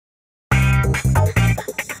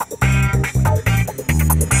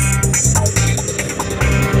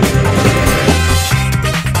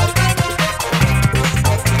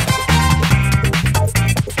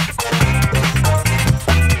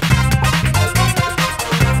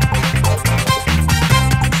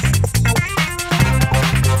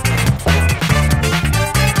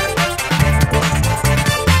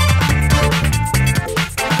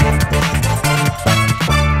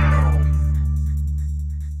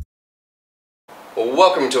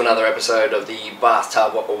Welcome to another episode of the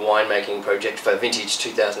Bathtub winemaking project for vintage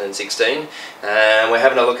 2016. We're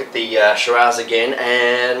having a look at the Shiraz again,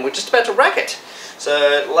 and we're just about to rack it.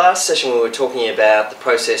 So last session we were talking about the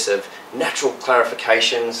process of natural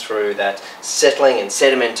clarification through that settling and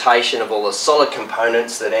sedimentation of all the solid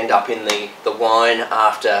components that end up in the wine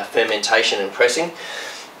after fermentation and pressing.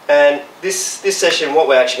 And this session, what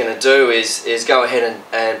we're actually going to do is go ahead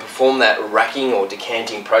and perform that racking or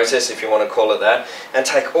decanting process, if you want to call it that, and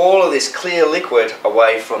take all of this clear liquid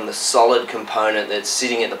away from the solid component that's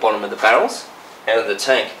sitting at the bottom of the barrels out of the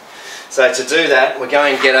tank. So to do that, we're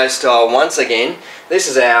going ghetto style once again. This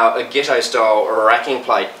is our ghetto style racking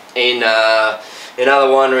plate. In other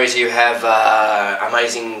wineries you have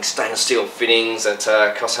amazing stainless steel fittings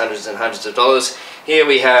that cost hundreds and hundreds of dollars. Here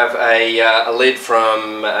we have a lid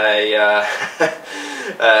from a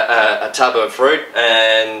tub of fruit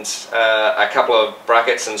and a couple of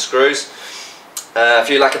brackets and screws, a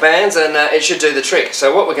few lacquer bands, and it should do the trick.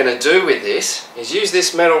 So what we're going to do with this is use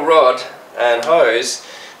this metal rod and hose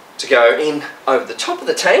to go in over the top of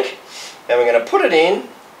the tank, and we're going to put it in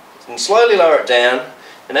and slowly lower it down,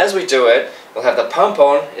 and as we do it, we'll have the pump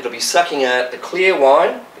on. It'll be sucking out the clear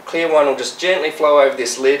wine. The clear wine will just gently flow over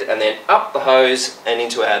this lid and then up the hose and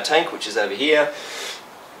into our tank, which is over here,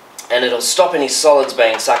 and it'll stop any solids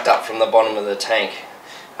being sucked up from the bottom of the tank.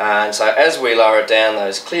 And so as we lower it down,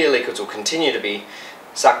 those clear liquids will continue to be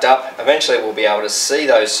sucked up. Eventually we'll be able to see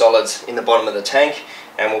those solids in the bottom of the tank,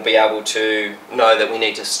 and we'll be able to know that we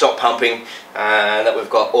need to stop pumping and that we've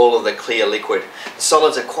got all of the clear liquid. The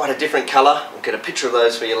solids are quite a different colour. We'll get a picture of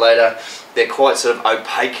those for you later. They're quite sort of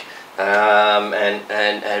opaque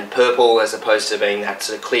and purple, as opposed to being that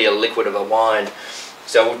sort of clear liquid of a wine.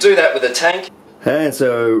 So we'll do that with the tank. And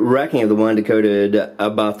so racking of the wine Decoded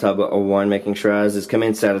bathtub of winemaking Shiraz is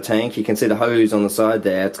commenced out of tank. You can see the hose on the side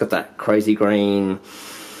there. It's got that crazy green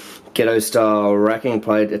ghetto style racking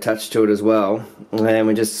plate attached to it as well, and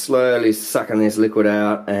we're just slowly sucking this liquid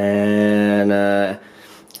out and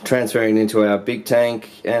transferring it into our big tank,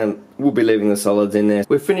 and we'll be leaving the solids in there.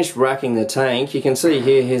 We've finished racking the tank. You can see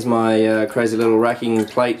here's my crazy little racking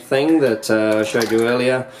plate thing that I showed you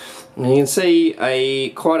earlier, and you can see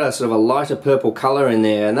quite a sort of a lighter purple colour in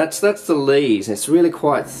there, and that's the lees. It's really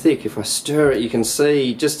quite thick. If I stir it, you can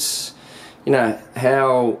see just, you know,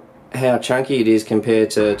 how chunky it is compared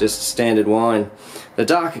to just standard wine. The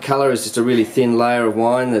darker colour is just a really thin layer of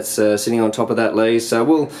wine that's sitting on top of that lees.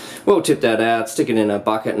 So we'll tip that out, stick it in a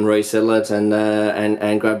bucket and resettle it,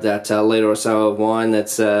 and grab that litre or so of wine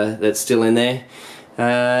that's still in there.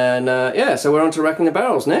 And yeah, so we're on to racking the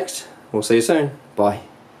barrels next. We'll see you soon. Bye.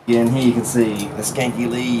 Again, here you can see the skanky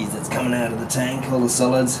lees that's coming out of the tank, all the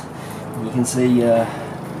solids. And you can see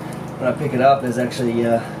when I pick it up, there's actually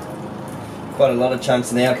quite a lot of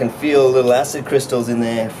chunks in there. I can feel little acid crystals in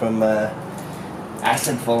there from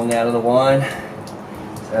acid falling out of the wine.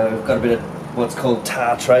 So we've got a bit of what's called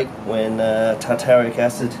tartrate, when tartaric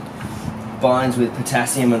acid binds with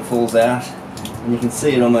potassium and falls out, and you can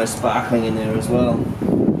see it almost sparkling in there as well.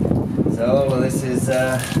 So all of this is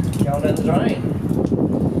going down the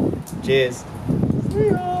drain. Cheers.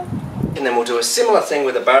 And then we'll do a similar thing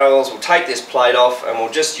with the barrels. We'll take this plate off and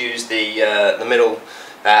we'll just use the middle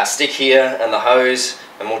stick here and the hose,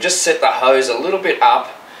 and we'll just set the hose a little bit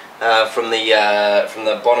up from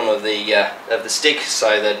the bottom of the stick,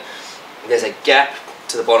 so that there's a gap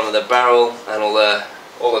to the bottom of the barrel, and all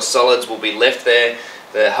the solids will be left there.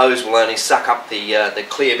 The hose will only suck up the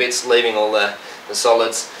clear bits, leaving all the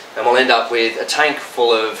solids, and we'll end up with a tank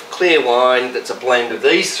full of clear wine that's a blend of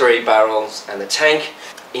these three barrels and the tank.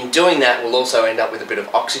 In doing that, we'll also end up with a bit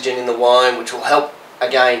of oxygen in the wine, which will help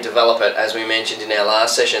again develop it, as we mentioned in our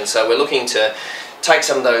last session. So we're looking to take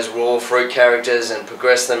some of those raw fruit characters and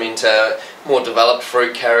progress them into more developed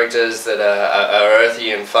fruit characters that are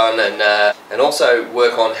earthy and fun, and also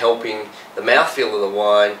work on helping the mouthfeel of the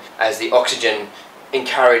wine, as the oxygen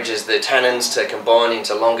encourages the tannins to combine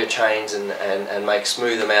into longer chains and make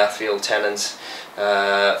smoother mouthfeel tannins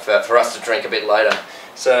for us to drink a bit later.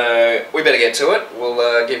 So we better get to it.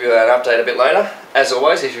 We'll give you an update a bit later. As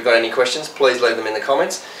always, if you've got any questions, please leave them in the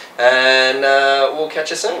comments, and we'll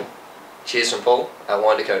catch you soon. Cheers from Paul at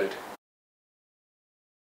Wine Decoded.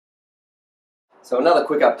 So another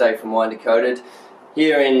quick update from Wine Decoded.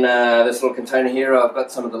 Here in this little container here, I've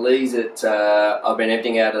got some of the lees that I've been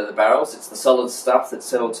emptying out of the barrels. It's the solid stuff that's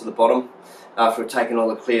settled to the bottom after we've taken all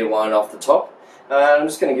the clear wine off the top. I'm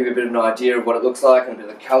just going to give you a bit of an idea of what it looks like and a bit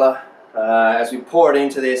of the colour as we pour it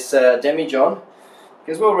into this demijohn,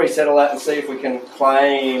 because we'll resettle that and see if we can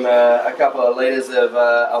claim a couple of litres of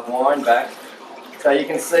wine back. So you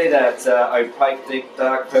can see that opaque, deep,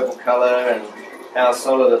 dark purple colour, and how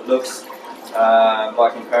solid it looks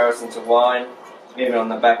by comparison to wine. Even on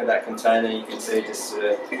the back of that container you can see just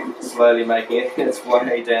slowly making its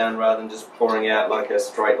way down rather than just pouring out like a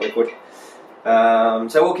straight liquid. So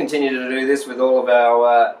we'll continue to do this with all of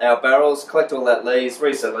our barrels, collect all that lees,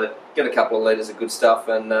 resettle it, get a couple of litres of good stuff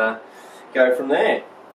and go from there.